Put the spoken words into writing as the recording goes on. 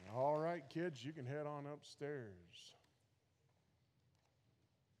kids, you can head on upstairs.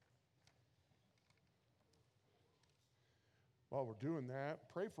 While we're doing that,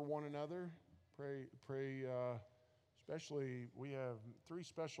 pray for one another. Pray. Especially, we have 3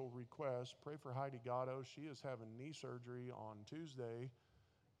 special requests. Pray for Heidi Gatto. She is having knee surgery on Tuesday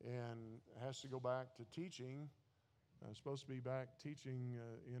and has to go back to teaching. Supposed to be back teaching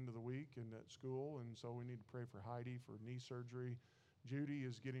into the week and at school, and so we need to pray for Heidi for knee surgery. Judy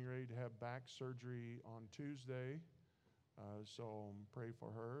is getting ready to have back surgery on Tuesday, so pray for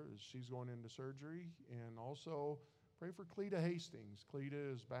her as she's going into surgery. And also pray for Cleta Hastings. Cleta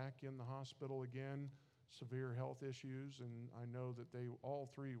is back in the hospital again, severe health issues, and I know that they all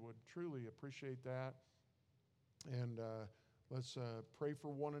 3 would truly appreciate that. And let's pray for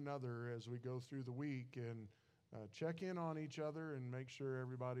one another as we go through the week and check in on each other and make sure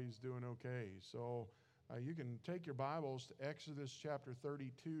everybody's doing okay. So you can take your Bibles to Exodus chapter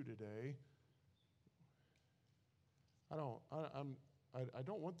 32 today. I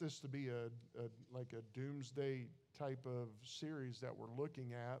don't want this to be like a doomsday type of series that we're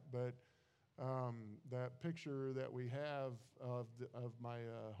looking at, but that picture that we have of my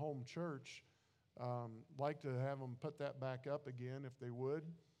home church, like to have them put that back up again if they would.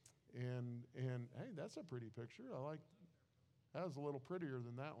 And hey, that's a pretty picture. I like that. Was a little prettier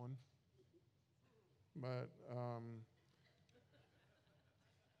than that one. But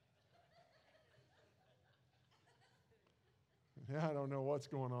yeah, I don't know what's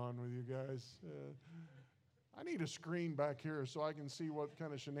going on with you guys. I need a screen back here so I can see what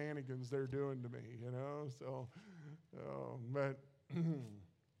kind of shenanigans they're doing to me, you know. So, but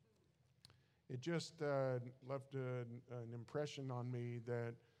it just left an impression on me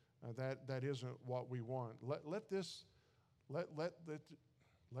that that isn't what we want. Let this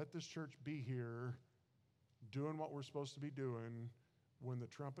church be here, doing what we're supposed to be doing when the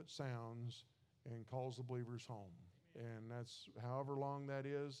trumpet sounds and calls the believers home. And that's however long that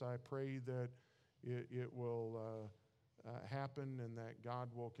is. I pray that it will happen and that God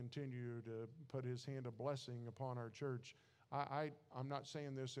will continue to put His hand of blessing upon our church. I'm not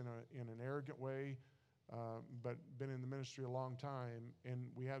saying this in an arrogant way, but been in the ministry a long time,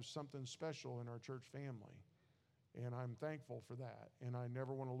 and we have something special in our church family. And I'm thankful for that, and I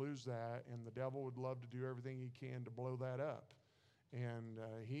never want to lose that, and the devil would love to do everything he can to blow that up. And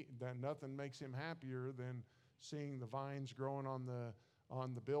that nothing makes him happier than seeing the vines growing on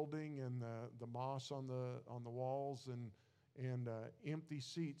the building and the moss on the walls and empty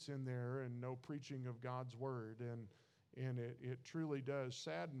seats in there and no preaching of God's word. And it truly does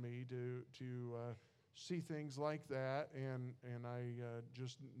sadden me to see things like that, and I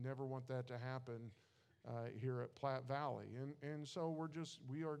just never want that to happen here at Platte Valley. And so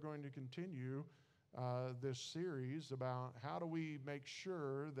we are going to continue this series about how do we make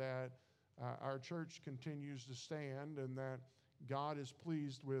sure that our church continues to stand and that God is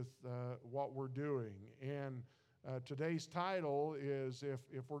pleased with what we're doing. And today's title is,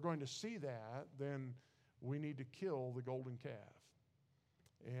 if we're going to see that, then we need to kill the golden calf.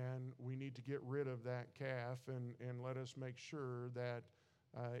 And we need to get rid of that calf and let us make sure that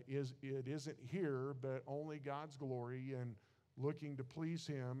it isn't here, but only God's glory and looking to please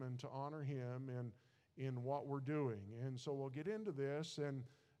Him and to honor Him in what we're doing. And so we'll get into this. And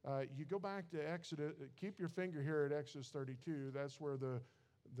you go back to Exodus, keep your finger here at Exodus 32. That's where the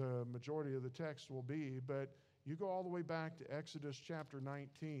majority of the text will be. But you go all the way back to Exodus chapter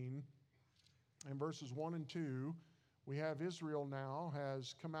 19 and verses 1 and 2. We have Israel now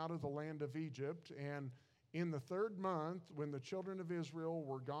has come out of the land of Egypt, and in the 3rd month, when the children of Israel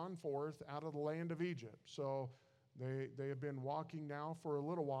were gone forth out of the land of Egypt. So they have been walking now for a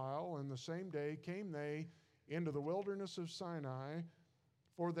little while, and the same day came they into the wilderness of Sinai,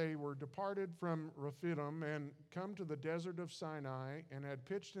 for they were departed from Rephidim and come to the desert of Sinai and had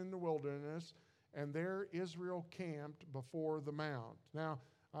pitched in the wilderness, and there Israel camped before the mount. Now,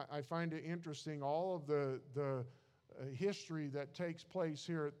 I find it interesting, all of the history that takes place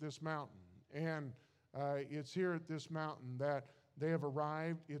here at this mountain. And it's here at this mountain that they have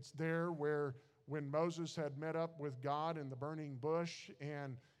arrived. It's there where when Moses had met up with God in the burning bush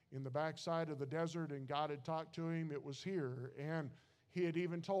and in the backside of the desert and God had talked to him, it was here. And He had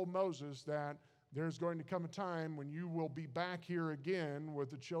even told Moses that there's going to come a time when you will be back here again with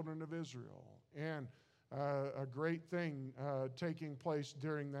the children of Israel. And a great thing taking place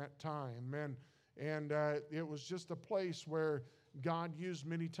during that time. And it was just a place where God used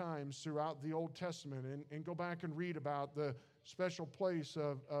many times throughout the Old Testament. And go back and read about the special place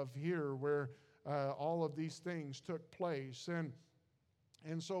of here where all of these things took place.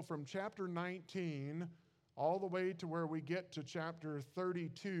 And so from chapter 19 all the way to where we get to chapter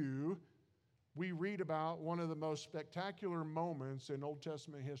 32, we read about one of the most spectacular moments in Old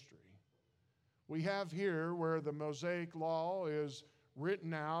Testament history. We have here where the Mosaic Law is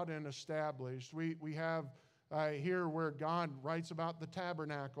written out and established. We have here where God writes about the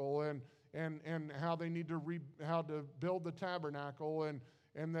tabernacle and how they need to how to build the tabernacle,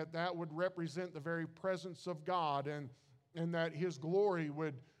 and that would represent the very presence of God, and that His glory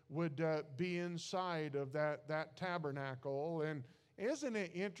would be inside of that tabernacle. And isn't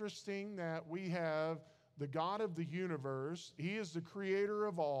it interesting that we have the God of the universe? He is the creator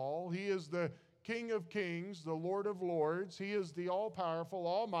of all. He is the King of kings, the Lord of lords. He is the all-powerful,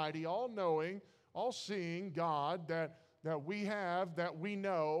 almighty, all-knowing, all-seeing God that we have, that we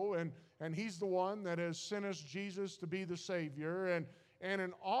know, and He's the one that has sent us Jesus to be the Savior. And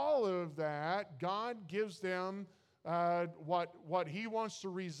in all of that, God gives them what He wants to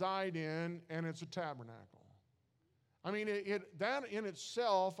reside in, and it's a tabernacle. I mean, that in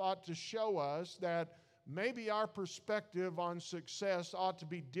itself ought to show us that maybe our perspective on success ought to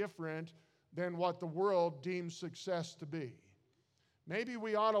be different than what the world deems success to be. Maybe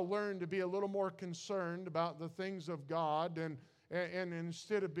we ought to learn to be a little more concerned about the things of God, and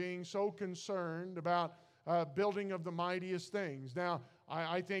instead of being so concerned about building of the mightiest things. Now,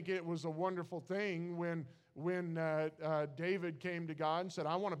 I think it was a wonderful thing when David came to God and said,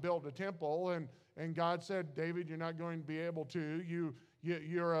 I want to build a temple, and God said, David, you're not going to be able to.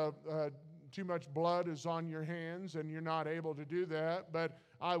 You're too much blood is on your hands, and you're not able to do that, but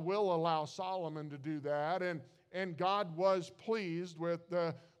I will allow Solomon to do that. And God was pleased with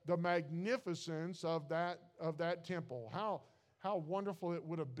the magnificence of that temple. How wonderful it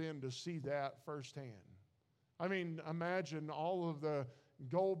would have been to see that firsthand. I mean, imagine all of the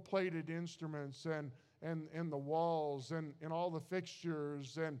gold-plated instruments and the walls and all the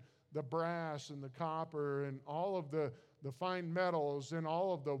fixtures and the brass and the copper and all of the fine metals and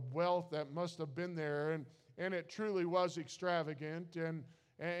all of the wealth that must have been there. And it truly was extravagant.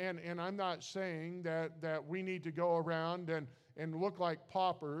 And I'm not saying that we need to go around and look like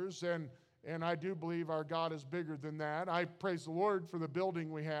paupers. And I do believe our God is bigger than that. I praise the Lord for the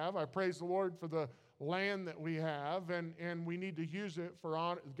building we have. I praise the Lord for the land that we have. And we need to use it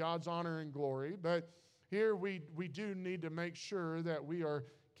for God's honor and glory. But here we do need to make sure that we are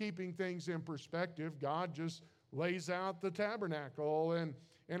keeping things in perspective. God just lays out the tabernacle. And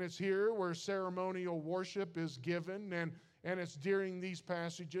it's here where ceremonial worship is given. And it's during these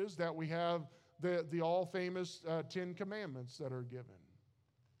passages that we have the all-famous 10 Commandments that are given.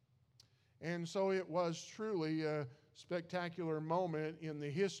 And so it was truly a spectacular moment in the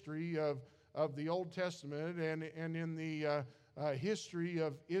history of the Old Testament and in the history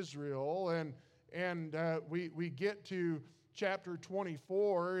of Israel. And we get to chapter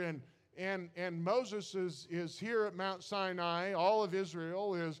 24, and Moses is here at Mount Sinai. All of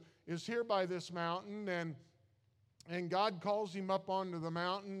Israel is here by this mountain, and God calls him up onto the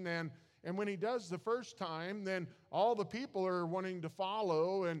mountain, and when he does the first time, then all the people are wanting to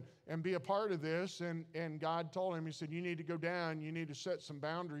follow and be a part of this, and God told him, He said, you need to go down, you need to set some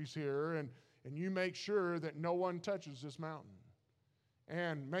boundaries here, and you make sure that no one touches this mountain.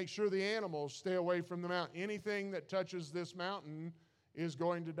 And make sure the animals stay away from the mountain. Anything that touches this mountain is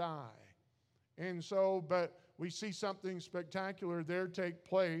going to die. And so, but we see something spectacular there take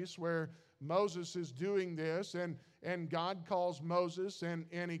place where Moses is doing this, and God calls Moses,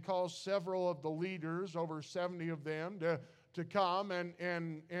 and He calls several of the leaders, over 70 of them, to come,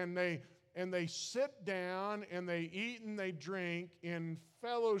 and they sit down, and they eat and they drink in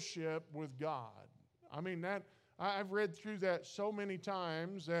fellowship with God. I mean, I've read through that so many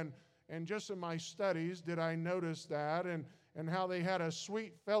times, and just in my studies did I notice that, and how they had a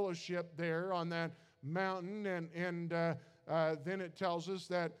sweet fellowship there on that mountain, and then it tells us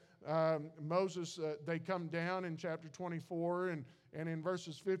that Moses, they come down in chapter 24, and in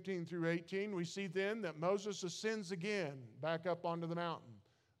verses 15 through 18, we see then that Moses ascends again back up onto the mountain.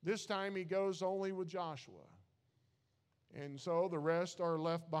 This time he goes only with Joshua. And so the rest are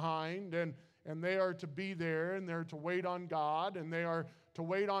left behind, and they are to be there, and they're to wait on God, and they are to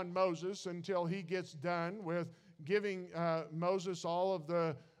wait on Moses until he gets done with giving Moses all of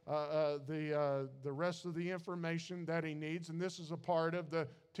the rest of the information that he needs. And this is a part of the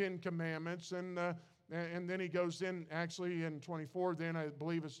 10 Commandments. And then he goes in, actually in 24, then I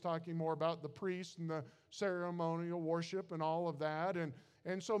believe it's talking more about the priest and the ceremonial worship and all of that.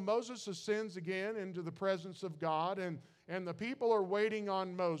 And so Moses ascends again into the presence of God, and the people are waiting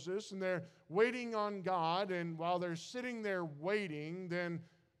on Moses, and they're waiting on God, and while they're sitting there waiting, then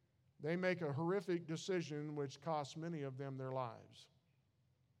they make a horrific decision which costs many of them their lives.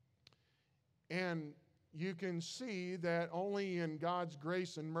 And you can see that only in God's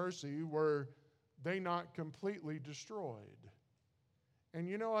grace and mercy were they not completely destroyed.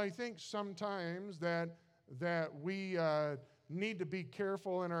 And I think sometimes that we need to be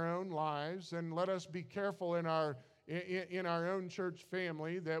careful in our own lives, and let us be careful in our own church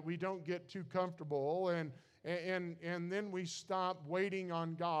family that we don't get too comfortable and then we stop waiting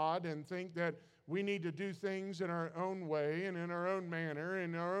on God and think that we need to do things in our own way and in our own manner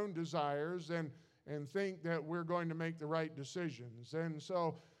and our own desires and think that we're going to make the right decisions. And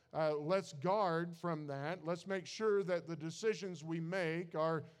so let's guard from that. Let's make sure that the decisions we make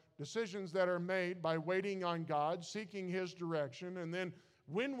are decisions that are made by waiting on God, seeking His direction, and then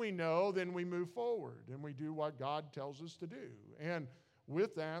when we know, then we move forward and we do what God tells us to do. And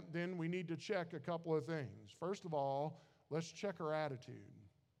with that, then we need to check a couple of things. First of all, let's check our attitude.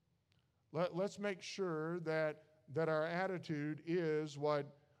 Let's make sure that our attitude is what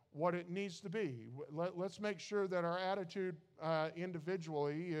it needs to be. Let's make sure that our attitude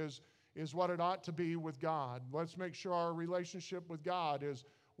individually is what it ought to be with God. Let's make sure our relationship with God is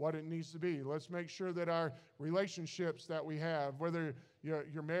what it needs to be. Let's make sure that our relationships that we have, whether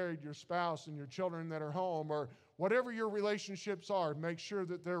you're married, your spouse, and your children that are home, or whatever your relationships are, make sure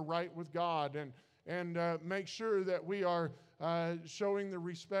that they're right with God, and make sure that we are showing the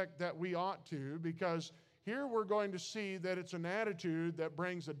respect that we ought to, because here we're going to see that it's an attitude that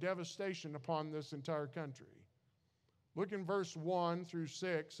brings a devastation upon this entire country. Look in verse 1 through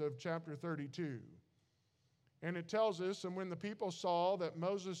 6 of chapter 32. And it tells us, and when the people saw that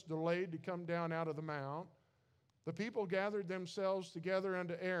Moses delayed to come down out of the mount, the people gathered themselves together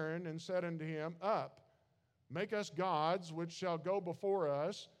unto Aaron and said unto him, Up, make us gods which shall go before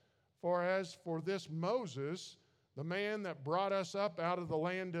us, for as for this Moses, the man that brought us up out of the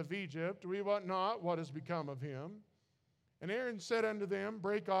land of Egypt, we wot not what has become of him. And Aaron said unto them,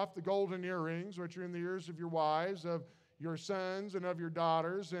 Break off the golden earrings which are in the ears of your wives, of your sons and of your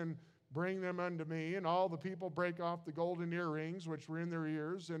daughters, and bring them unto me. And all the people brake off the golden earrings which were in their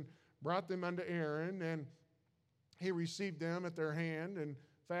ears, and brought them unto Aaron. And he received them at their hand, and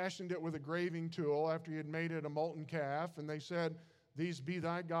fashioned it with a graving tool after he had made it a molten calf. And they said, These be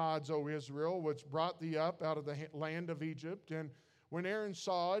thy gods, O Israel, which brought thee up out of the land of Egypt. And when Aaron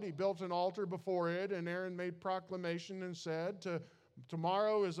saw it, he built an altar before it, and Aaron made proclamation and said,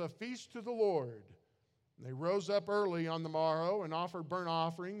 Tomorrow is a feast to the Lord. And they rose up early on the morrow and offered burnt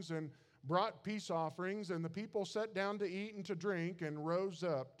offerings and brought peace offerings, and the people sat down to eat and to drink and rose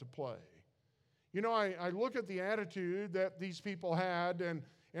up to play. I look at the attitude that these people had,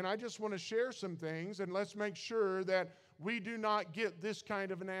 and I just want to share some things, and let's make sure that we do not get this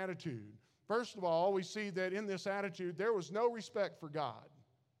kind of an attitude. First of all, we see that in this attitude, there was no respect for God.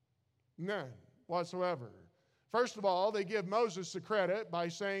 None whatsoever. First of all, they give Moses the credit by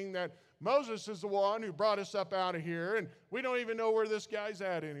saying that Moses is the one who brought us up out of here, and we don't even know where this guy's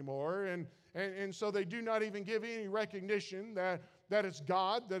at anymore. And so they do not even give any recognition that it's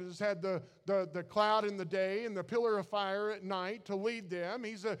God that has had the cloud in the day and the pillar of fire at night to lead them.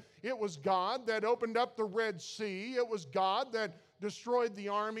 It was God that opened up the Red Sea. It was God that destroyed the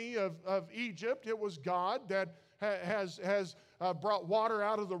army of Egypt. It was God that has brought water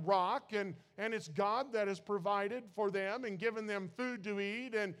out of the rock, and it's God that has provided for them and given them food to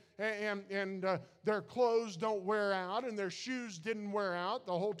eat, and their clothes don't wear out, and their shoes didn't wear out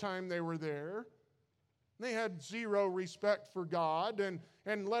the whole time they were there. They had zero respect for God,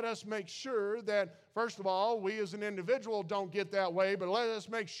 and let us make sure that, first of all, we as an individual don't get that way, but let us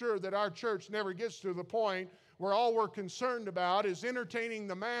make sure that our church never gets to the point where all we're concerned about is entertaining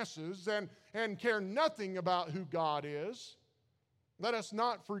the masses and care nothing about who God is. Let us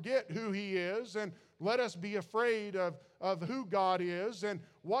not forget who He is, and let us be afraid of who God is and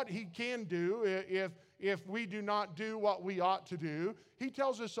what He can do if we do not do what we ought to do. He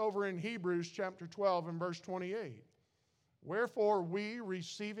tells us over in Hebrews chapter 12 and verse 28, Wherefore we,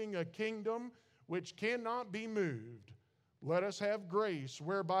 receiving a kingdom which cannot be moved, let us have grace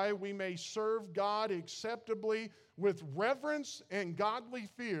whereby we may serve God acceptably with reverence and godly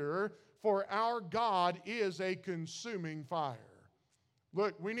fear, for our God is a consuming fire.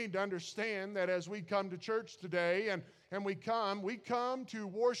 Look, we need to understand that as we come to church today and we come to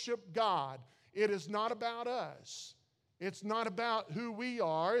worship God. It is not about us. It's not about who we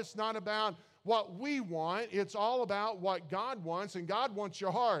are. It's not about what we want. It's all about what God wants, and God wants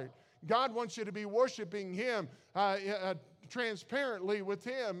your heart. God wants you to be worshiping Him transparently with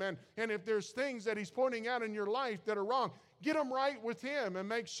Him. And if there's things that He's pointing out in your life that are wrong, get them right with Him and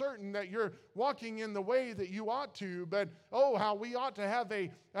make certain that you're walking in the way that you ought to. But, how we ought to have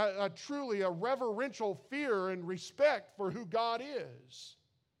a truly a reverential fear and respect for who God is.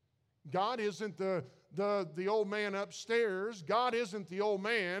 God isn't the the old man upstairs. God isn't the old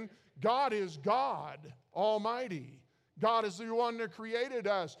man. God is God Almighty. God is the one that created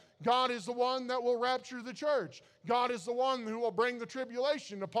us. God is the one that will rapture the church. God is the one who will bring the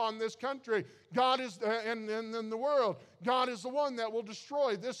tribulation upon this country. God is, and the world. God is the one that will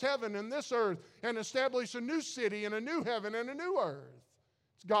destroy this heaven and this earth and establish a new city and a new heaven and a new earth.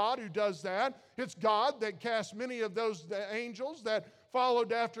 It's God who does that. It's God that casts many of those angels that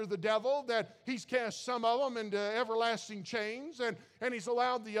followed after the devil, that he's cast some of them into everlasting chains, and he's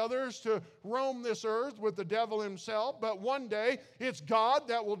allowed the others to roam this earth with the devil himself. But one day, it's God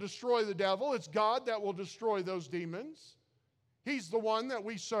that will destroy the devil. It's God that will destroy those demons. He's the one that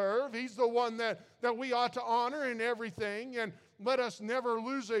we serve. He's the one that we ought to honor in everything. And let us never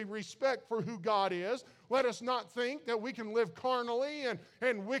lose a respect for who God is. Let us not think that we can live carnally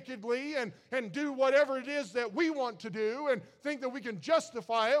and wickedly and do whatever it is that we want to do and think that we can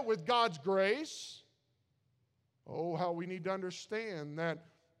justify it with God's grace. Oh, how we need to understand that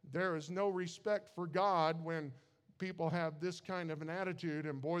there is no respect for God when people have this kind of an attitude,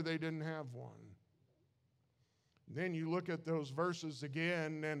 and boy, they didn't have one. Then you look at those verses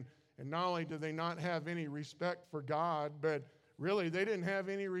again, and not only do they not have any respect for God, but really they didn't have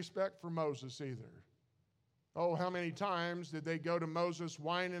any respect for Moses either. Oh, how many times did they go to Moses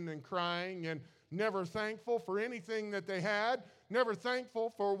whining and crying and never thankful for anything that they had, never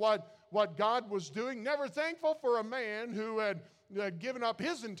thankful for what God was doing, never thankful for a man who had given up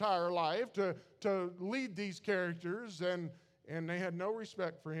his entire life to lead these characters, and they had no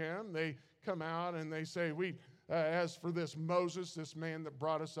respect for him. They come out and they say, as for this Moses, this man that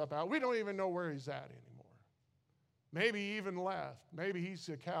brought us up out, we don't even know where he's at anymore. Maybe he even left. Maybe he's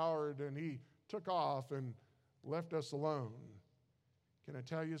a coward and he took off and left us alone. Can I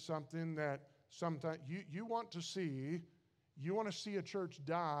tell you something that sometimes you want to see a church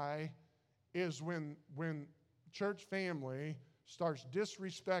die is when church family starts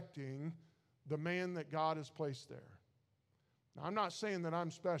disrespecting the man that God has placed there. Now, I'm not saying that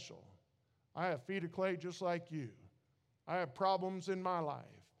I'm special. I have feet of clay just like you. I have problems in my life.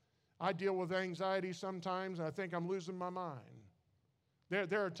 I deal with anxiety sometimes, and I think I'm losing my mind.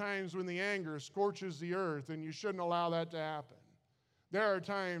 There are times when the anger scorches the earth, and you shouldn't allow that to happen. There are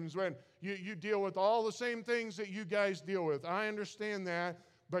times when you deal with all the same things that you guys deal with. I understand that,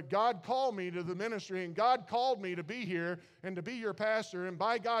 but God called me to the ministry, and God called me to be here and to be your pastor, and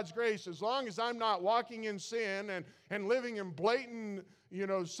by God's grace, as long as I'm not walking in sin and living in blatant,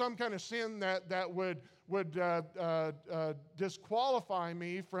 some kind of sin that would disqualify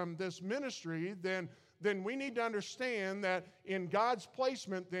me from this ministry, then we need to understand that in God's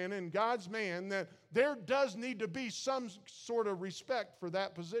placement then, in God's man, that there does need to be some sort of respect for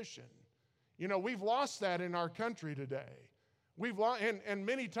that position. We've lost that in our country today. We've lost, and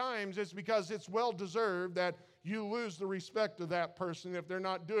many times it's because it's well-deserved that you lose the respect of that person if they're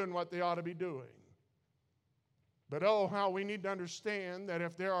not doing what they ought to be doing. But oh, how we need to understand that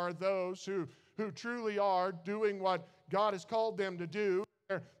if there are those who truly are doing what God has called them to do,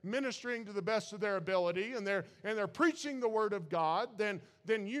 they're ministering to the best of their ability, and they're preaching the Word of God, then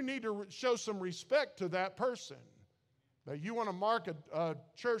you need to show some respect to that person. But you want to mark a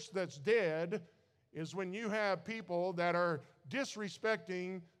church that's dead is when you have people that are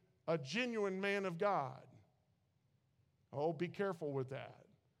disrespecting a genuine man of God. Oh, be careful with that.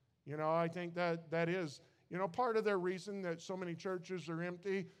 I think that is, part of their reason that so many churches are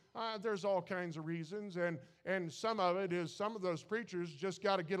empty. There's all kinds of reasons, and some of it is some of those preachers just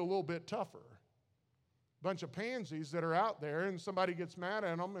got to get a little bit tougher. Bunch of pansies that are out there, and somebody gets mad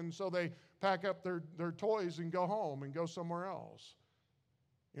at them, and so they pack up their toys and go home and go somewhere else.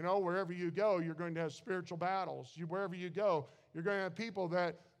 Wherever you go, you're going to have spiritual battles. Wherever you go, you're going to have people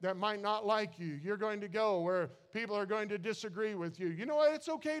that might not like you. You're going to go where people are going to disagree with you. You know what? It's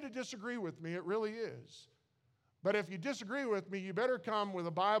okay to disagree with me. It really is. But if you disagree with me, you better come with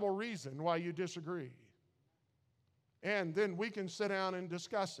a Bible reason why you disagree. And then we can sit down and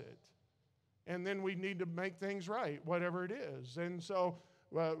discuss it. And then we need to make things right, whatever it is. And so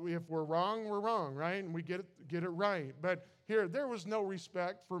if we're wrong, right? And we get it right. But here, there was no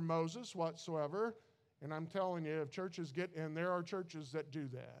respect for Moses whatsoever. And I'm telling you, if churches and there are churches that do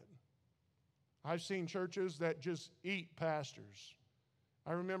that. I've seen churches that just eat pastors.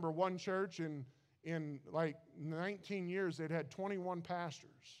 I remember one church in like 19 years, they'd had 21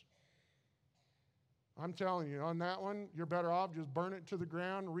 pastors. I'm telling you, on that one, you're better off just burn it to the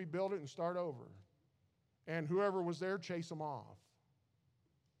ground, rebuild it, and start over. And whoever was there, chase them off.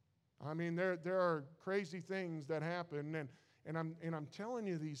 I mean, there are crazy things that happen, and I'm telling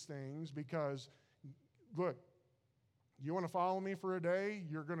you these things because, look, you want to follow me for a day,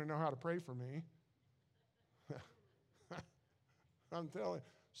 you're going to know how to pray for me. I'm telling you.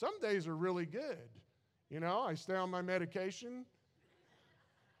 Some days are really good. I stay on my medication.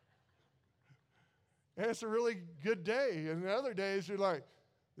 And it's a really good day. And the other days you're like,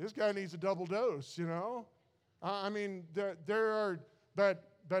 this guy needs a double dose, I mean, there are, but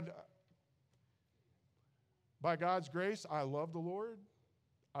by God's grace, I love the Lord.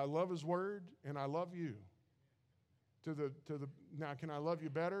 I love His Word, and I love you. Now, can I love you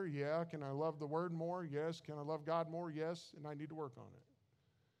better? Yeah. Can I love the Word more? Yes. Can I love God more? Yes. And I need to work on it.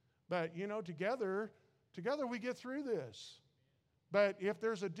 But, together we get through this. But if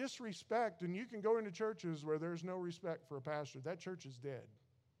there's a disrespect, and you can go into churches where there's no respect for a pastor, that church is dead.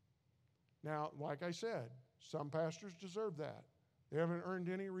 Now, like I said, some pastors deserve that. They haven't earned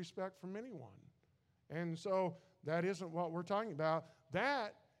any respect from anyone. And so that isn't what we're talking about.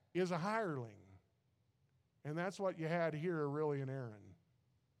 That is a hireling. And that's what you had here really in Aaron.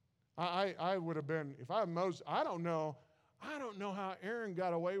 I would have been, if I'm Moses, I don't know how Aaron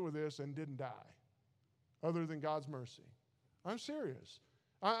got away with this and didn't die, other than God's mercy. I'm serious.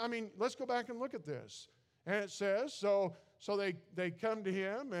 I mean, let's go back and look at this. And it says, so they come to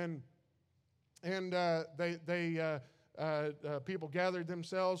him, and people gathered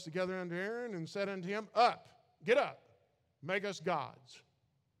themselves together unto Aaron and said unto him, get up, make us gods.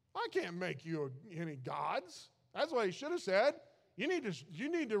 I can't make you any gods. That's what he should have said. You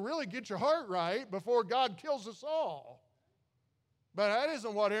need to really get your heart right before God kills us all. But that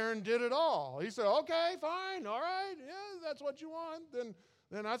isn't what Aaron did at all. He said, okay, fine, all right, yeah, that's what you want, then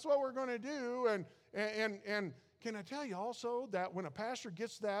that's what we're going to do. And can I tell you also that when a pastor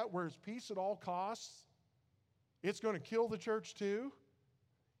gets that, where it's peace at all costs, it's going to kill the church too?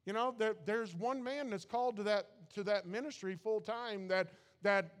 There's one man that's called to that ministry full time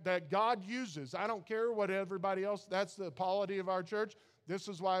that God uses. I don't care what everybody else, that's the polity of our church. This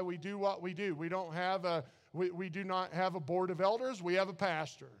is why we do what we do. We do not have a board of elders. We have a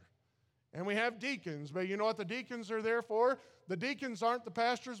pastor. And we have deacons. But you know what the deacons are there for? The deacons aren't the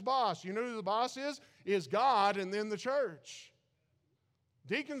pastor's boss. You know who the boss is? Is God and then the church.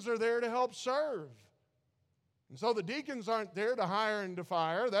 Deacons are there to help serve. And so the deacons aren't there to hire and to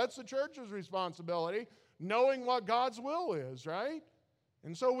fire. That's the church's responsibility, knowing what God's will is, right?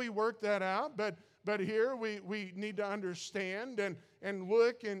 And so we work that out. But here we need to understand and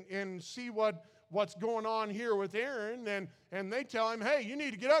look and see what's going on here with Aaron, and they tell him, hey, you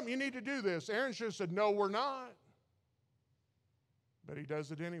need to get up and you need to do this. Aaron should have said, no, we're not. But he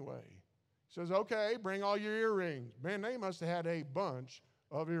does it anyway. He says, okay, bring all your earrings. Man, they must have had a bunch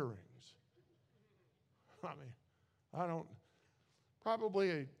of earrings. I mean,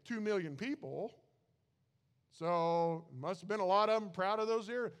 probably 2 million people. So must have been a lot of them proud of those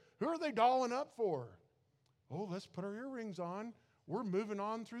earrings. Who are they dolling up for? Oh, let's put our earrings on. We're moving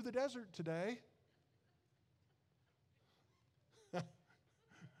on through the desert today. A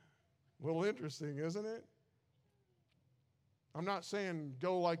little interesting, isn't it? I'm not saying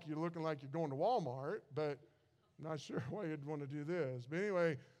go like you're looking like you're going to Walmart, but I'm not sure why you'd want to do this. But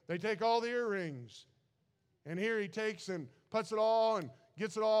anyway, they take all the earrings. And here he takes and puts it all and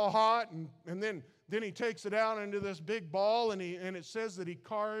gets it all hot. And then he takes it out into this big ball. And it says that he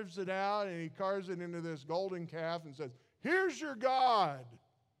carves it out. And he carves it into this golden calf and says, here's your God.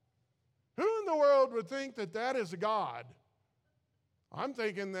 Who in the world would think that that is a God? I'm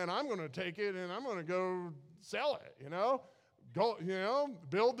thinking that I'm going to take it and I'm going to go sell it, Go,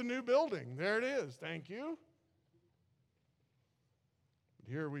 build the new building. There it is. Thank you.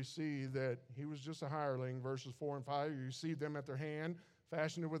 But here we see that he was just a hireling, verses 4 and 5. You see them at their hand,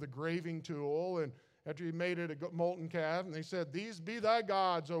 fashioned it with a graving tool. And after he made it a molten calf, and they said, these be thy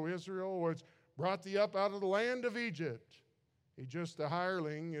gods, O Israel, which brought thee up out of the land of Egypt. He just a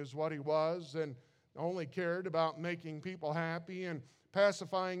hireling is what he was, and only cared about making people happy and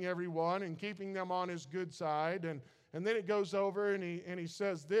pacifying everyone and keeping them on his good side. And then it goes over and he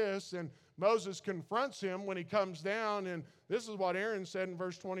says this, and Moses confronts him when he comes down, and this is what Aaron said in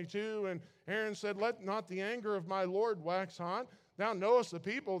verse 22. And Aaron said, let not the anger of my Lord wax hot. Thou knowest the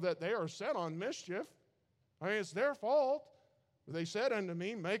people that they are set on mischief. I mean, it's their fault. They said unto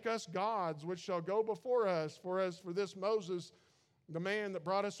me, make us gods which shall go before us. For as for this Moses, the man that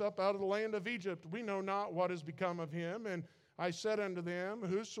brought us up out of the land of Egypt, we know not what has become of him. And I said unto them,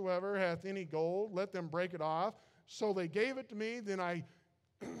 whosoever hath any gold, let them break it off. So they gave it to me. Then I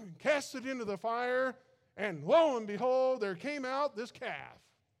cast it into the fire, and lo and behold, there came out this calf.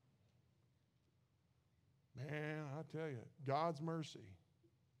 Man, I tell you, God's mercy.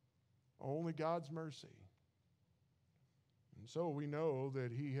 Only God's mercy. And so we know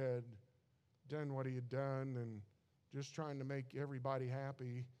that he had done what he had done and just trying to make everybody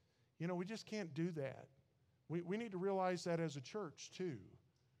happy. We just can't do that. We need to realize that as a church too.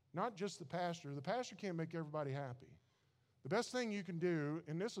 Not just the pastor. The pastor can't make everybody happy. The best thing you can do,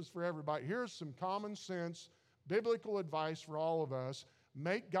 and this is for everybody, here's some common sense, biblical advice for all of us.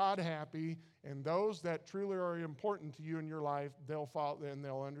 Make God happy, and those that truly are important to you in your life, they'll follow and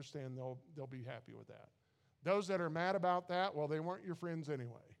they'll understand, they'll be happy with that. Those that are mad about that, well, they weren't your friends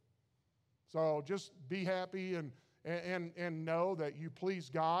anyway. So just be happy and know that you please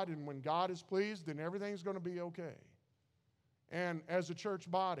God, and when God is pleased, then everything's going to be okay. And as a church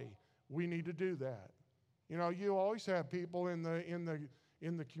body, we need to do that. You know, you always have people in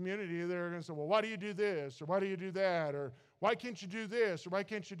the community that are going to say, well, why do you do this? Or why do you do that? Or why can't you do this? Or why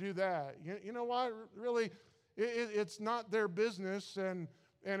can't you do that? You know what? Really, it's not their business, and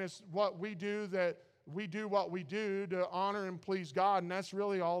it's what we do, that we do what we do to honor and please God, and that's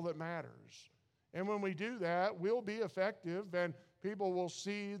really all that matters. And when we do that, we'll be effective, and people will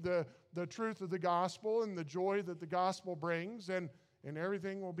see the truth of the gospel and the joy that the gospel brings, and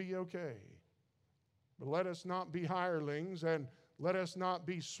everything will be okay. But let us not be hirelings, and let us not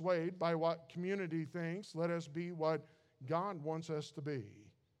be swayed by what community thinks. Let us be what God wants us to be.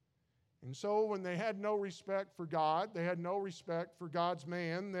 And so when they had no respect for God, they had no respect for God's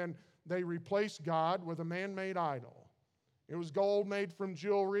man, then they replaced God with a man-made idol. It was gold made from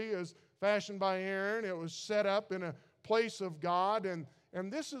jewelry, as fashioned by Aaron. It was set up in a place of God. And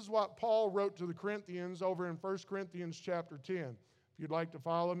this is what Paul wrote to the Corinthians over in 1 Corinthians chapter 10. If you'd like to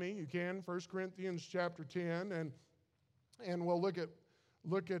follow me, you can. 1 Corinthians chapter 10. And we'll look at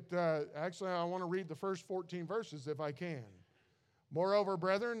actually, I want to read the first 14 verses if I can. Moreover,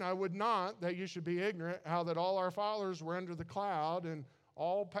 brethren, I would not that you should be ignorant how that all our fathers were under the cloud and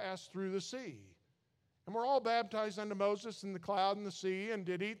all passed through the sea. And we're all baptized unto Moses in the cloud and the sea, and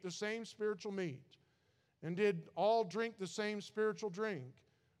did eat the same spiritual meat, and did all drink the same spiritual drink.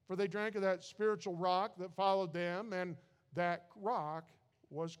 For they drank of that spiritual rock that followed them, and that rock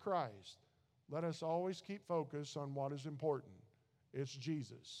was Christ. Let us always keep focus on what is important. It's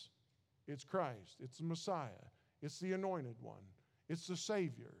Jesus. It's Christ. It's the Messiah. It's the anointed one. It's the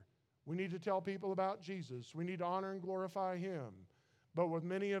Savior. We need to tell people about Jesus. We need to honor and glorify Him. But with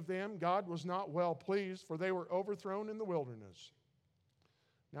many of them, God was not well pleased, for they were overthrown in the wilderness.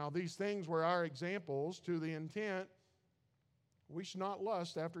 Now these things were our examples, to the intent we should not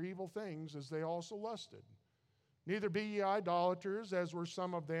lust after evil things, as they also lusted. Neither be ye idolaters, as were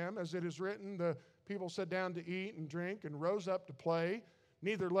some of them. As it is written, the people sat down to eat and drink, and rose up to play.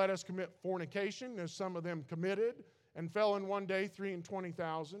 Neither let us commit fornication, as some of them committed, and fell in one day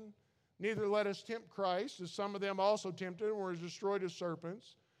 23,000. Neither let us tempt Christ, as some of them also tempted, and were destroyed as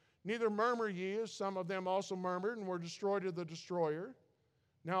serpents. Neither murmur ye, as some of them also murmured, and were destroyed of the destroyer.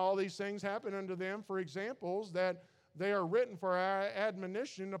 Now all these things happen unto them for examples, that they are written for our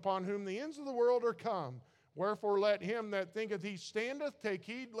admonition, upon whom the ends of the world are come. Wherefore let him that thinketh he standeth take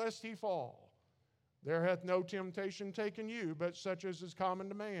heed lest he fall. There hath no temptation taken you, but such as is common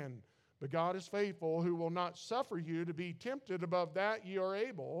to man. But God is faithful, who will not suffer you to be tempted above that ye are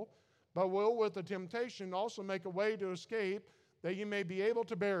able, but will with the temptation also make a way to escape, that ye may be able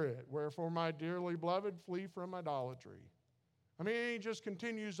to bear it. Wherefore, my dearly beloved, flee from idolatry. I mean, he just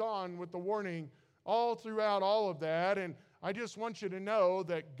continues on with the warning all throughout all of that. And I just want you to know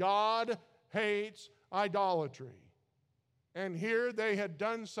that God hates idolatry. And here they had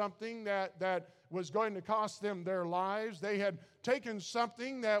done something that was going to cost them their lives. They had taken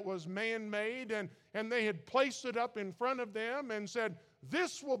something that was man-made, and they had placed it up in front of them and said,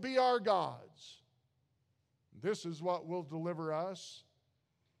 this will be our gods. This is what will deliver us.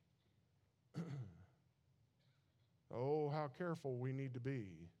 Oh, how careful we need to be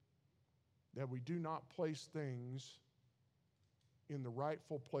that we do not place things in the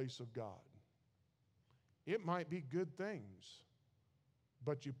rightful place of God. It might be good things,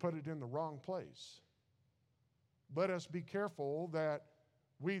 but you put it in the wrong place. Let us be careful that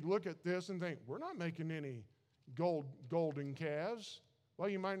we look at this and think, we're not making any golden calves. Well,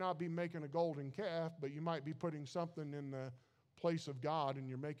 you might not be making a golden calf, but you might be putting something in the place of God, and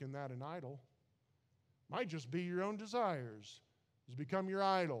you're making that an idol. Might just be your own desires. It's become your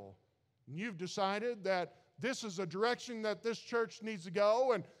idol. And you've decided that this is a direction that this church needs to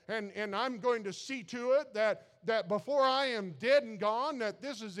go, and I'm going to see to it that before I am dead and gone, that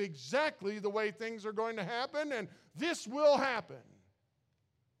this is exactly the way things are going to happen, and this will happen.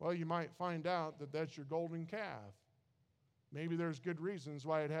 Well, you might find out that that's your golden calf. Maybe there's good reasons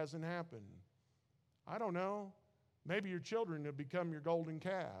why it hasn't happened. I don't know. Maybe your children have become your golden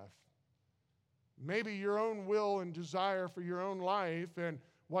calf. Maybe your own will and desire for your own life and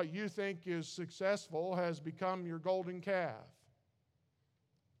what you think is successful has become your golden calf.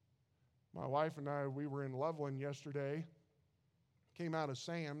 My wife and I, we were in Loveland yesterday. Came out of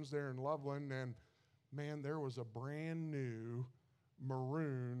Sam's there in Loveland, and man, there was a brand new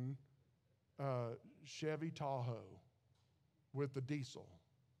maroon Chevy Tahoe with the diesel.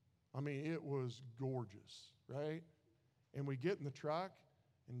 I mean, it was gorgeous, right? And we get in the truck,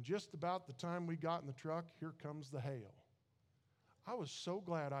 and just about the time we got in the truck, here comes the hail. I was so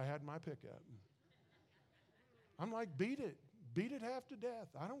glad I had my pickup. I'm like, beat it half to death.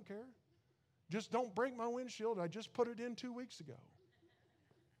 I don't care. Just don't break my windshield. I just put it in 2 weeks ago.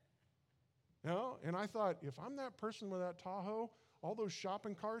 You know, and I thought, if I'm that person with that Tahoe, all those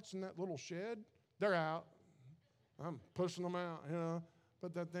shopping carts in that little shed, they're out. I'm pushing them out, you know,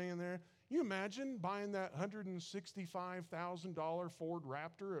 put that thing in there. You imagine buying that $165,000 Ford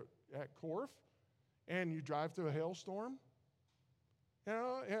Raptor at Corf, and you drive through a hailstorm? You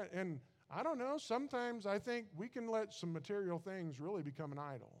know, and I don't know, sometimes I think we can let some material things really become an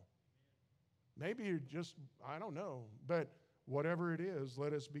idol. Maybe you're just, I don't know, but whatever it is,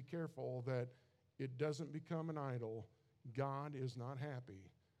 let us be careful that it doesn't become an idol. God is not happy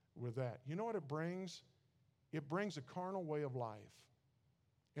with that. You know what it brings? It brings a carnal way of life,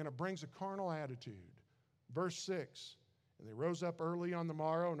 and it brings a carnal attitude. Verse 6, and they rose up early on the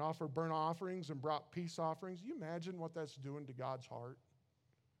morrow and offered burnt offerings and brought peace offerings. You imagine what that's doing to God's heart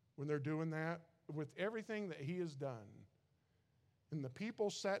when they're doing that with everything that he has done. And the people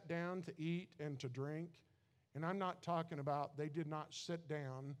sat down to eat and to drink. And I'm not talking about they did not sit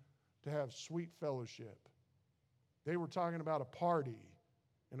down to have sweet fellowship. They were talking about a party,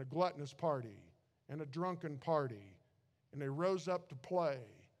 and a gluttonous party, and a drunken party. And they rose up to play.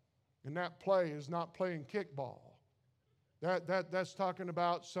 And that play is not playing kickball. That's talking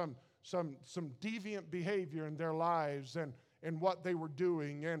about some deviant behavior in their lives and what they were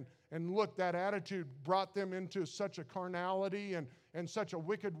doing. And look, that attitude brought them into such a carnality and such a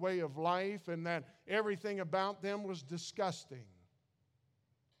wicked way of life, and that everything about them was disgusting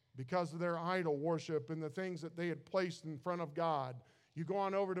because of their idol worship and the things that they had placed in front of God. You go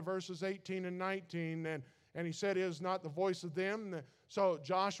on over to verses 18 and 19, and he said, "Is not the voice of them." So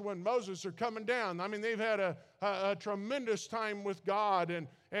Joshua and Moses are coming down. I mean, they've had a tremendous time with God and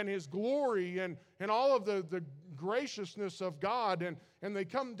his glory and all of the graciousness of God. And they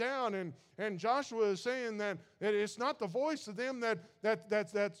come down, and Joshua is saying that it's not the voice of them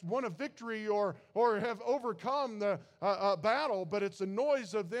that's won a victory or have overcome the battle, but it's the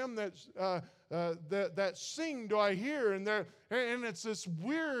noise of them that sing do I hear. And it's this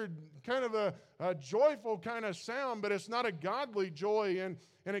weird kind of a joyful kind of sound, but it's not a godly joy. And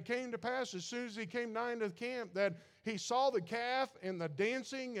it came to pass as soon as he came nigh to the camp that he saw the calf and the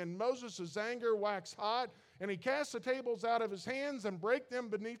dancing, and Moses' anger waxed hot, and he cast the tables out of his hands and brake them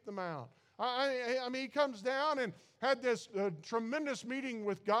beneath the mount. I mean, he comes down and had this tremendous meeting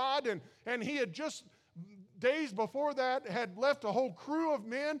with God, and he had just days before that had left a whole crew of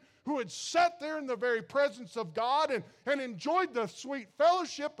men who had sat there in the very presence of God and enjoyed the sweet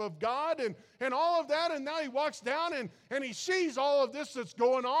fellowship of God and all of that. And now he walks down and he sees all of this that's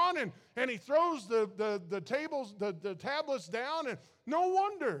going on, and he throws the tablets down, and no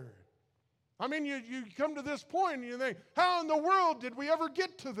wonder. I mean, you come to this point and you think, how in the world did we ever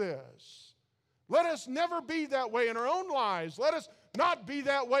get to this? Let us never be that way in our own lives. Let us not be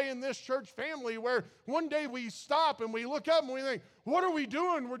that way in this church family where one day we stop and we look up and we think, what are we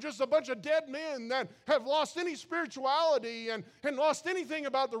doing? We're just a bunch of dead men that have lost any spirituality and lost anything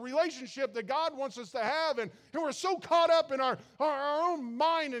about the relationship that God wants us to have. And we're so caught up in our own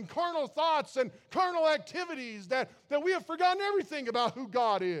mind and carnal thoughts and carnal activities that we have forgotten everything about who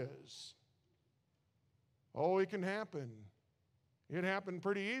God is. Oh, it can happen. It happened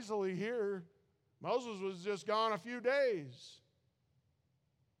pretty easily here. Moses was just gone a few days.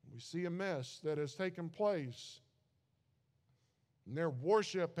 We see a mess that has taken place. And their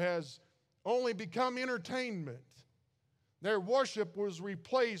worship has only become entertainment. Their worship was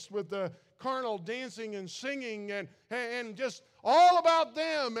replaced with the carnal dancing and singing and just all about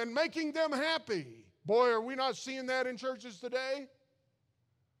them and making them happy. Boy, are we not seeing that in churches today?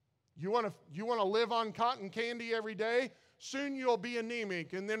 You want to live on cotton candy every day? Soon you'll be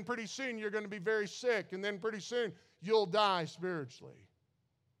anemic, and then pretty soon you're going to be very sick, and then pretty soon you'll die spiritually.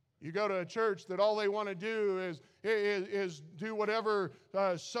 You go to a church that all they want to do is do whatever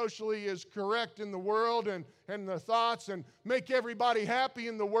socially is correct in the world and the thoughts and make everybody happy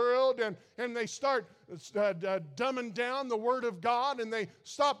in the world, and they start dumbing down the Word of God, and they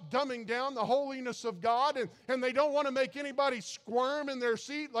stop dumbing down the holiness of God, and they don't want to make anybody squirm in their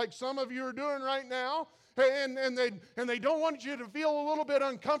seat like some of you are doing right now. and they don't want you to feel a little bit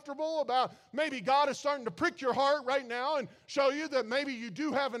uncomfortable about maybe God is starting to prick your heart right now and show you that maybe you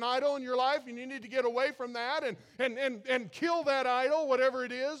do have an idol in your life and you need to get away from that and kill that idol, whatever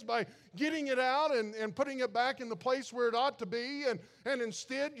it is, by getting it out and putting it back in the place where it ought to be. And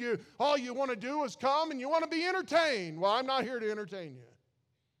instead, all you want to do is come and you want to be entertained. Well, I'm not here to entertain you.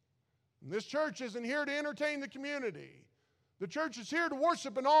 And this church isn't here to entertain the community. The church is here to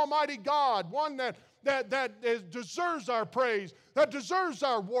worship an almighty God, one that deserves our praise, that deserves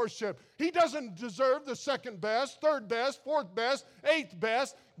our worship. He doesn't deserve the second best, third best, fourth best, eighth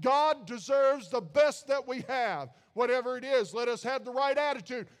best. God deserves the best that we have. Whatever it is, let us have the right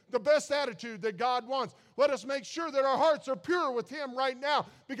attitude, the best attitude that God wants. Let us make sure that our hearts are pure with Him right now,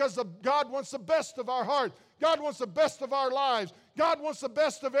 because God wants the best of our heart. God wants the best of our lives. God wants the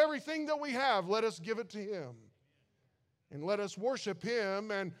best of everything that we have. Let us give it to Him. And let us worship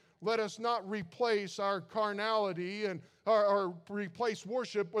Him, and let us not replace our carnality or replace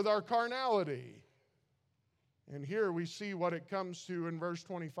worship with our carnality. And here we see what it comes to in verse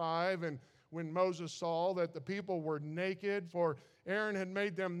 25. And when Moses saw that the people were naked, for Aaron had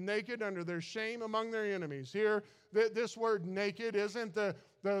made them naked under their shame among their enemies. Here, this word naked isn't the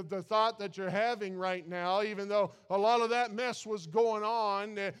thought that you're having right now, even though a lot of that mess was going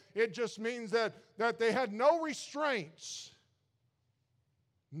on. It just means that they had no restraints.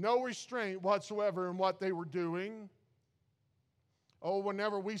 No restraint whatsoever in what they were doing. Oh,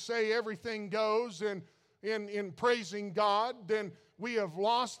 whenever we say everything goes in praising God, then we have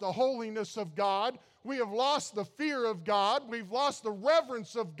lost the holiness of God. We have lost the fear of God. We've lost the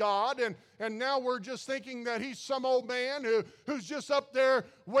reverence of God. And now we're just thinking that He's some old man who's just up there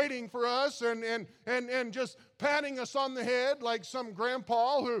waiting for us and just patting us on the head like some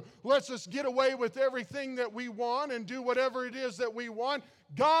grandpa who lets us get away with everything that we want and do whatever it is that we want.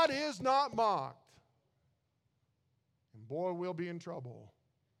 God is not mocked. And boy, we'll be in trouble.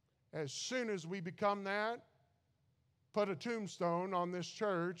 As soon as we become that, put a tombstone on this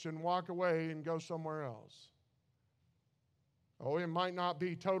church and walk away and go somewhere else. Oh, it might not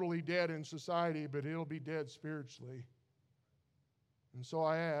be totally dead in society, but it'll be dead spiritually. And so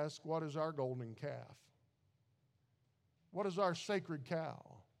I ask, what is our golden calf? What is our sacred cow?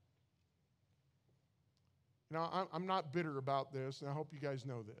 Now, I'm not bitter about this, and I hope you guys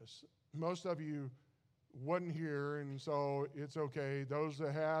know this. Most of you wasn't here, and so it's okay. Those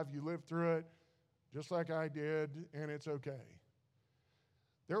that have, you lived through it just like I did, and it's okay.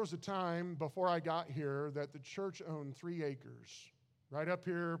 There was a time before I got here that the church owned 3 acres right up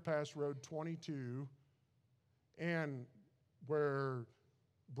here past Road 22 and where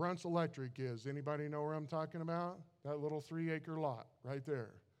Brunt's Electric is. Anybody know where I'm talking about? That little 3-acre lot right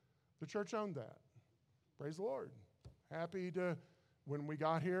there. The church owned that. Praise the Lord. Happy to, when we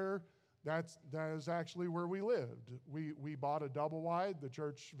got here, that is actually where we lived. We bought a double wide. The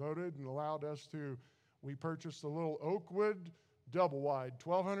church voted and allowed us to. We purchased a little Oakwood double wide,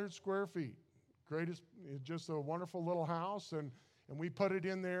 1,200 square feet. Greatest, just a wonderful little house, and we put it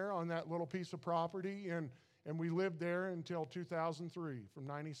in there on that little piece of property, and we lived there until 2003, from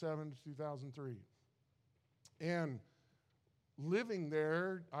 97 to 2003. And living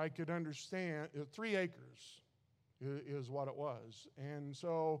there, I could understand, 3 acres is what it was. And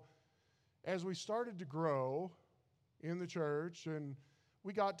so as we started to grow in the church, and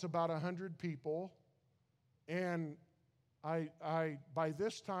we got to about 100 people, and I by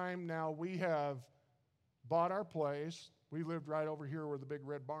this time now we have bought our place. We lived right over here where the big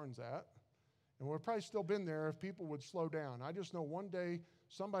red barn's at, and we've probably still been there if people would slow down. I just know one day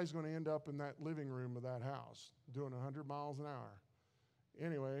somebody's going to end up in that living room of that house doing 100 miles an hour.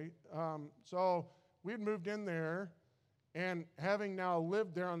 Anyway, so we had moved in there, and having now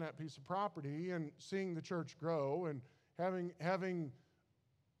lived there on that piece of property and seeing the church grow and having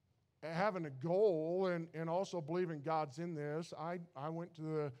a goal and also believing God's in this, I went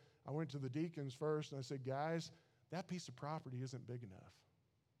to the deacons first and I said, guys, that piece of property isn't big enough.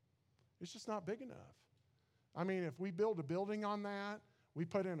 It's just not big enough. I mean, if we build a building on that, we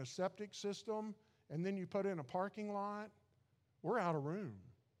put in a septic system, and then you put in a parking lot, we're out of room.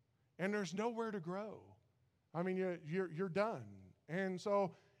 And there's nowhere to grow. I mean, you're done. And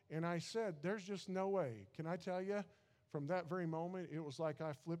I said, there's just no way. Can I tell you, from that very moment, it was like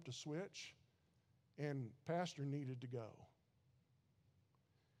I flipped a switch, and pastor needed to go.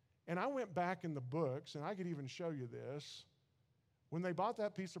 And I went back in the books, and I could even show you this. When they bought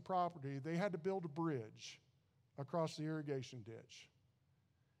that piece of property, they had to build a bridge across the irrigation ditch.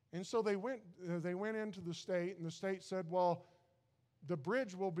 And so they went into the state, and the state said, well, the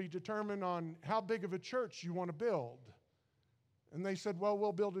bridge will be determined on how big of a church you want to build. And they said, well,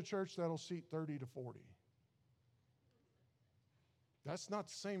 we'll build a church that'll seat 30 to 40. that's not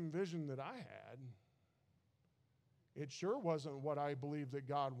the same vision that I had. It sure wasn't what I believed that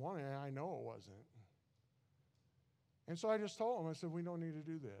God wanted. I know it wasn't. And so I just told him, I said, we don't need to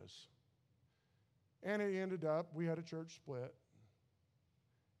do this. And it ended up, we had a church split.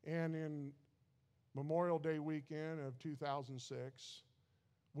 And in Memorial Day weekend of 2006,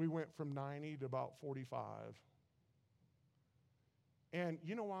 we went from 90 to about 45. And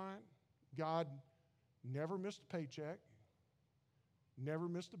you know what? God never missed a paycheck, never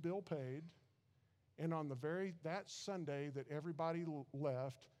missed a bill paid. And on that Sunday that everybody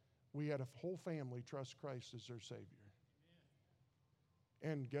left, we had a whole family trust Christ as their Savior.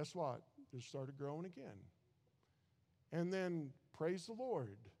 And guess what? It started growing again. And then, praise the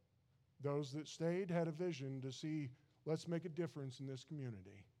Lord, those that stayed had a vision to see, let's make a difference in this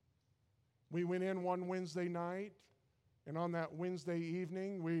community. We went in one Wednesday night, and on that Wednesday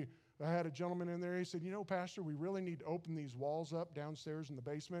evening, I had a gentleman in there. He said, you know, Pastor, we really need to open these walls up downstairs in the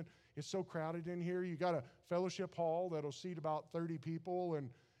basement. It's so crowded in here. You got a fellowship hall that'll seat about 30 people.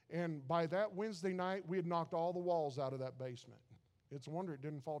 And by that Wednesday night, we had knocked all the walls out of that basement. It's a wonder it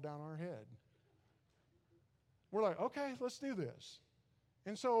didn't fall down our head. We're like, okay, let's do this.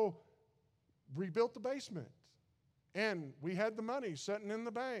 And so rebuilt the basement. And we had the money sitting in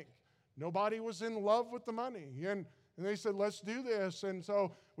the bank. Nobody was in love with the money. And they said, let's do this. And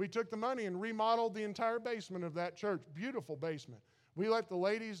so we took the money and remodeled the entire basement of that church. Beautiful basement. We let the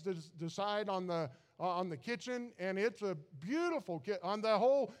ladies decide on the kitchen, and it's a beautiful kitchen. On the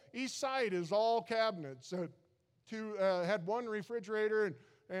whole east side is all cabinets. Had one refrigerator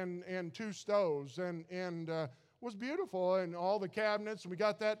and two stoves, and was beautiful, and all the cabinets. We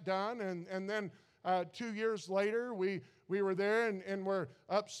got that done, and then 2 years later, we were there, and we're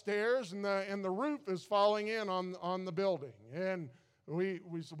upstairs, and the roof is falling in on the building. And we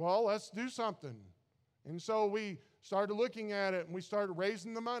said, well, let's do something. And so we started looking at it, and we started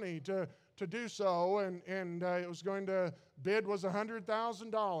raising the money to do so. And it was bid was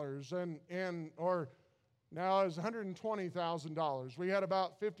 $100,000, or now it's $120,000. We had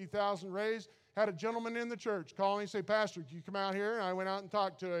about $50,000 raised. Had a gentleman in the church call me and say, Pastor, can you come out here? And I went out and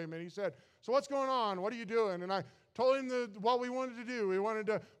talked to him, and he said, so what's going on? What are you doing? And I told him what we wanted to do. We wanted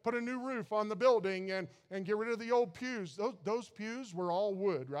to put a new roof on the building and get rid of the old pews. Those pews were all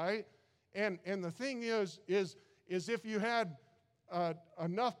wood, right? And the thing is if you had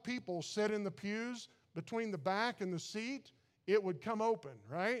enough people sit in the pews between the back and the seat, it would come open,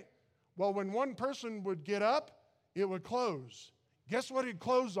 right? Well, when one person would get up, it would close. Guess what it'd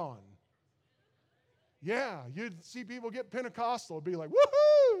close on? Yeah, you'd see people get Pentecostal. It'd be like,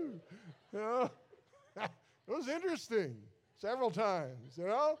 woohoo! You know? It was interesting several times, you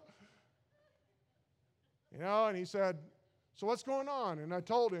know? And he said, so what's going on? And I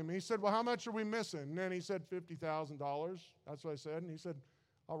told him. He said, well, how much are we missing? And then he said, $50,000. That's what I said. And he said,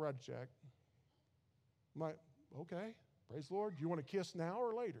 I'll write a check. I'm like, okay, praise the Lord. Do you want to kiss now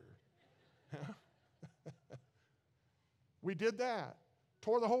or later? We did that.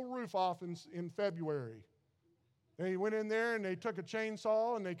 Tore the whole roof off in February. They went in there and they took a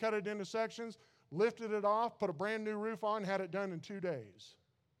chainsaw and they cut it into sections, lifted it off, put a brand new roof on, had it done in 2 days.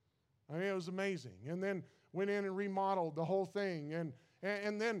 I mean, it was amazing. And then went in and remodeled the whole thing. And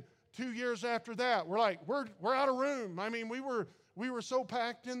then 2 years after that, we're like, we're out of room. I mean, we were so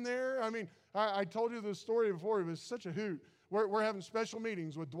packed in there. I mean, I told you this story before. It was such a hoot. We're having special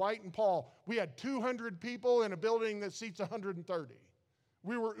meetings with Dwight and Paul. We had 200 people in a building that seats 130.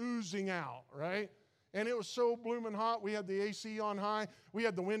 We were oozing out, right? And it was so blooming hot. We had the AC on high. We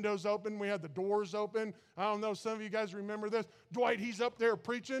had the windows open. We had the doors open. I don't know, some of you guys remember this. Dwight, he's up there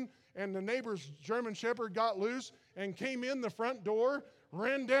preaching, and the neighbor's German Shepherd got loose and came in the front door,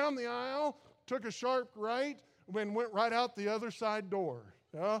 ran down the aisle, took a sharp right, and went right out the other side door.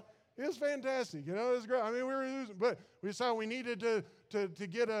 It was fantastic. It was great. I mean, we were oozing, but we decided we needed to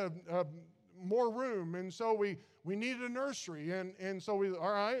get a more room, and so we needed a nursery, and so we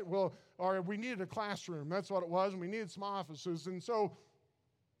needed a classroom. That's what it was, and we needed some offices. And so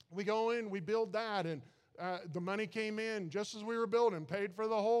we go in, we build that, and the money came in just as we were building, paid for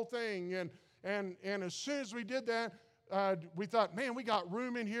the whole thing. And as soon as we did that, we thought, man, we got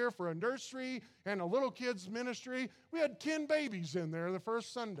room in here for a nursery and a little kids ministry. We had 10 babies in there the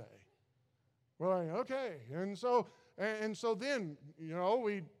first Sunday. We're like, okay. And so then,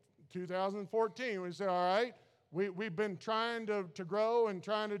 2014, we said, all right, we've been trying to grow and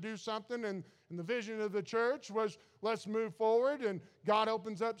trying to do something, and the vision of the church was, let's move forward, and God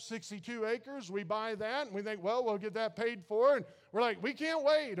opens up 62 acres. We buy that, and we think, well, we'll get that paid for, and we're like, we can't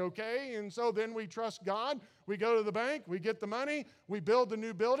wait, okay? And so then we trust God. We go to the bank, we get the money, we build the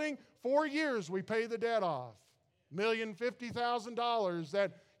new building. 4 years, we pay the debt off. $1,050,000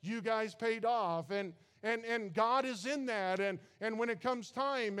 that you guys paid off. And God is in that. And when it comes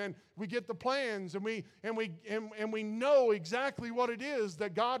time and we get the plans and we know exactly what it is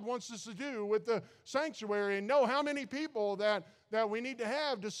that God wants us to do with the sanctuary and know how many people that we need to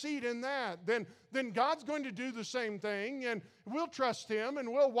have to seat in that, then God's going to do the same thing, and we'll trust Him and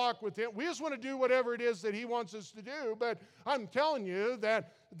we'll walk with Him. We just want to do whatever it is that He wants us to do. But I'm telling you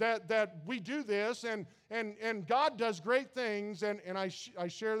that we do this, and God does great things. And I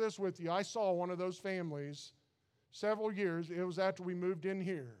share this with you. I saw one of those families several years. It was after we moved in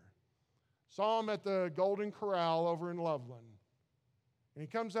here. Saw him at the Golden Corral over in Loveland. And he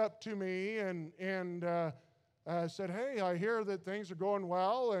comes up to me and said, "Hey, I hear that things are going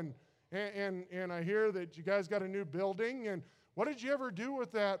well, and I hear that you guys got a new building. And what did you ever do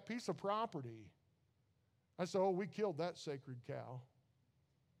with that piece of property?" I said, "Oh, we killed that sacred cow.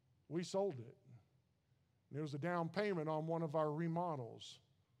 We sold it. And it was a down payment on one of our remodels."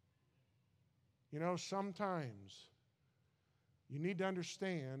 You know, sometimes you need to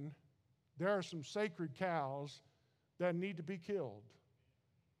understand there are some sacred cows that need to be killed.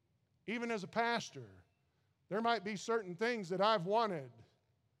 Even as a pastor, there might be certain things that I've wanted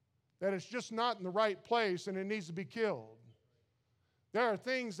that it's just not in the right place and it needs to be killed. There are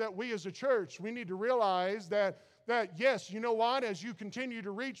things that we as a church, we need to realize that yes, you know what, as you continue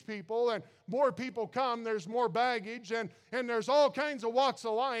to reach people and more people come, there's more baggage and there's all kinds of walks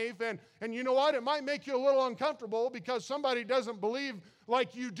of life. And you know what, it might make you a little uncomfortable because somebody doesn't believe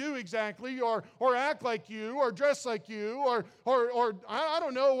like you do exactly, or act like you, or dress like you, or I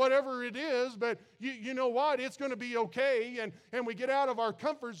don't know, whatever it is, but you know what, it's going to be okay. And we get out of our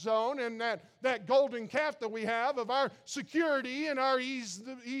comfort zone and that golden calf that we have of our security and our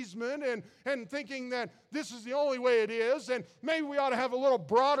easement and thinking that this is the only way it is. And maybe we ought to have a little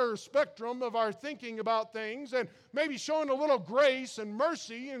broader spectrum of our thinking about things, and maybe showing a little grace and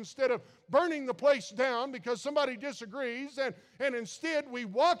mercy instead of burning the place down because somebody disagrees. And instead we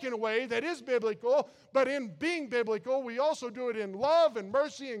walk in a way that is biblical, but in being biblical, we also do it in love and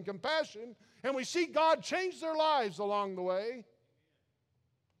mercy and compassion, and we see God change their lives along the way.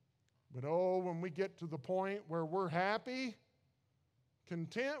 But when we get to the point where we're happy,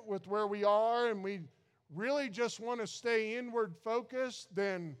 content with where we are, and we really just want to stay inward focused,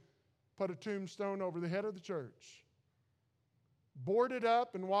 then put a tombstone over the head of the church. Board it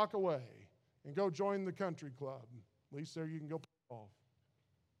up and walk away and go join the country club. At least there you can go play golf.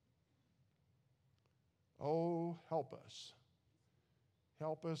 Oh, help us.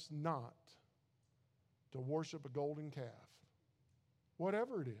 Help us not to worship a golden calf,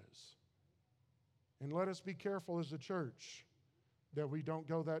 whatever it is. And let us be careful as a church that we don't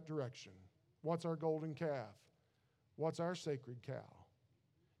go that direction. What's our golden calf? What's our sacred cow?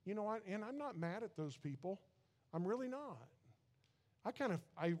 You know what? And I'm not mad at those people. I'm really not.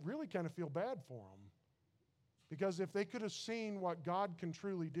 I really kind of feel bad for them. Because if they could have seen what God can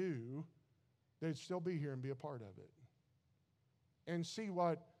truly do, they'd still be here and be a part of it. And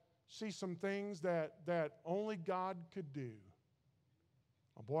see some things that only God could do.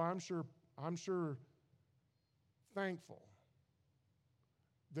 Oh boy, I'm sure thankful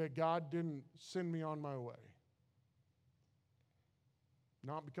that God didn't send me on my way.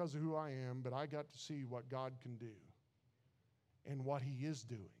 Not because of who I am, but I got to see what God can do and what He is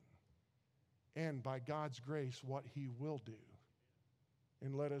doing. And by God's grace, what He will do.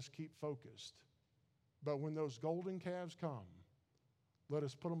 And let us keep focused. But when those golden calves come, let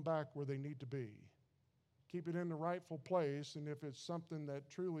us put them back where they need to be. Keep it in the rightful place, and if it's something that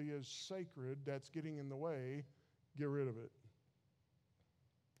truly is sacred that's getting in the way, get rid of it.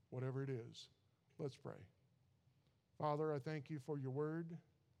 Whatever it is. Let's pray. Father, I thank You for Your word.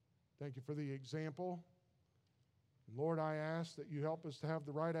 Thank You for the example. Lord, I ask that You help us to have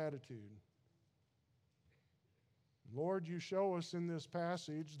the right attitude. Lord, You show us in this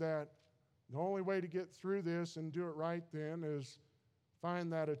passage that the only way to get through this and do it right then is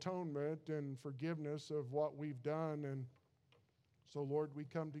find that atonement and forgiveness of what we've done. And so, Lord, we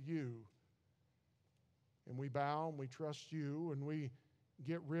come to You and we bow and we trust You and we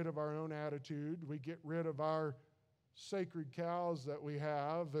get rid of our own attitude. We get rid of our sacred cows that we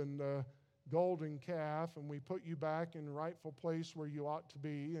have and the golden calf, and we put You back in the rightful place where You ought to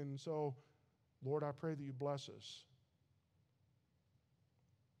be. And so, Lord, I pray that You bless us.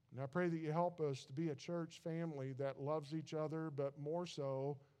 And I pray that You help us to be a church family that loves each other, but more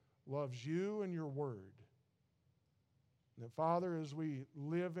so loves You and Your word. And that, Father, as we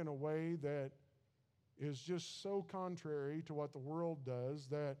live in a way that is just so contrary to what the world does,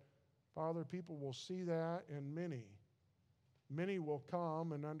 that, Father, people will see that, and many will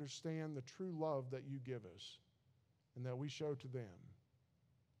come and understand the true love that You give us. and that we show to them.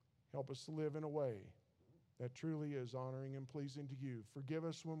 Help us to live in a way that truly is honoring and pleasing to you. Forgive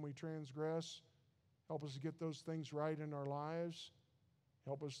us when we transgress. Help us to get those things right in our lives.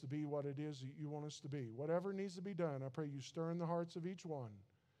 Help us to be what it is that you want us to be. Whatever needs to be done, I pray you stir in the hearts of each one.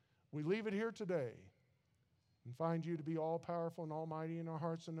 We leave it here today and find you to be all-powerful and almighty in our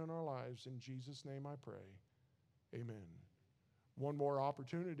hearts and in our lives. In Jesus' name I pray. Amen. One more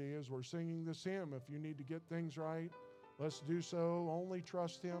opportunity as we're singing this hymn. If you need to get things right, let's do so. Only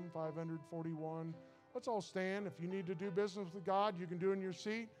Trust Him, 541. Let's all stand. If you need to do business with God, you can do it in your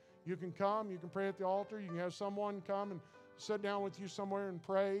seat. You can come. You can pray at the altar. You can have someone come and sit down with you somewhere and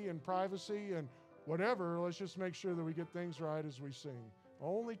pray in privacy and whatever. Let's just make sure that we get things right as we sing.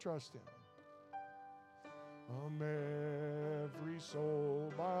 Only trust Him. Every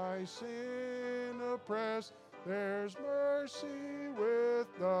soul by sin oppressed, there's mercy with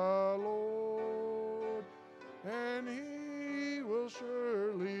the Lord, and He will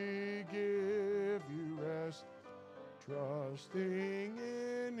surely give you rest, trusting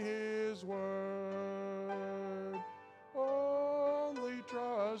in His word. Only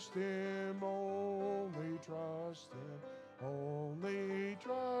trust Him, only trust Him, only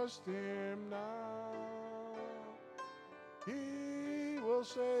trust Him now. He will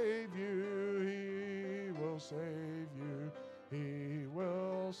save you, He will save you, He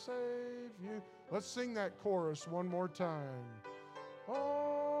will save you. Let's sing that chorus one more time.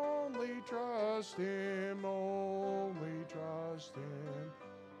 Only trust Him, only trust Him,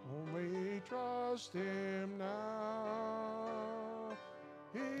 only trust Him now.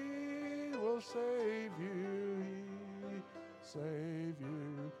 He will save you, He save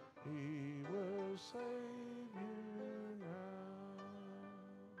you, He will save you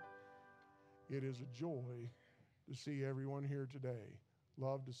now. It is a joy to see everyone here today.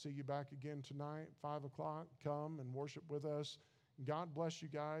 Love to see you back again tonight, 5 o'clock. Come and worship with us. God bless you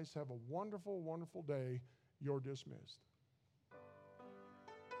guys. Have a wonderful, wonderful day. You're dismissed.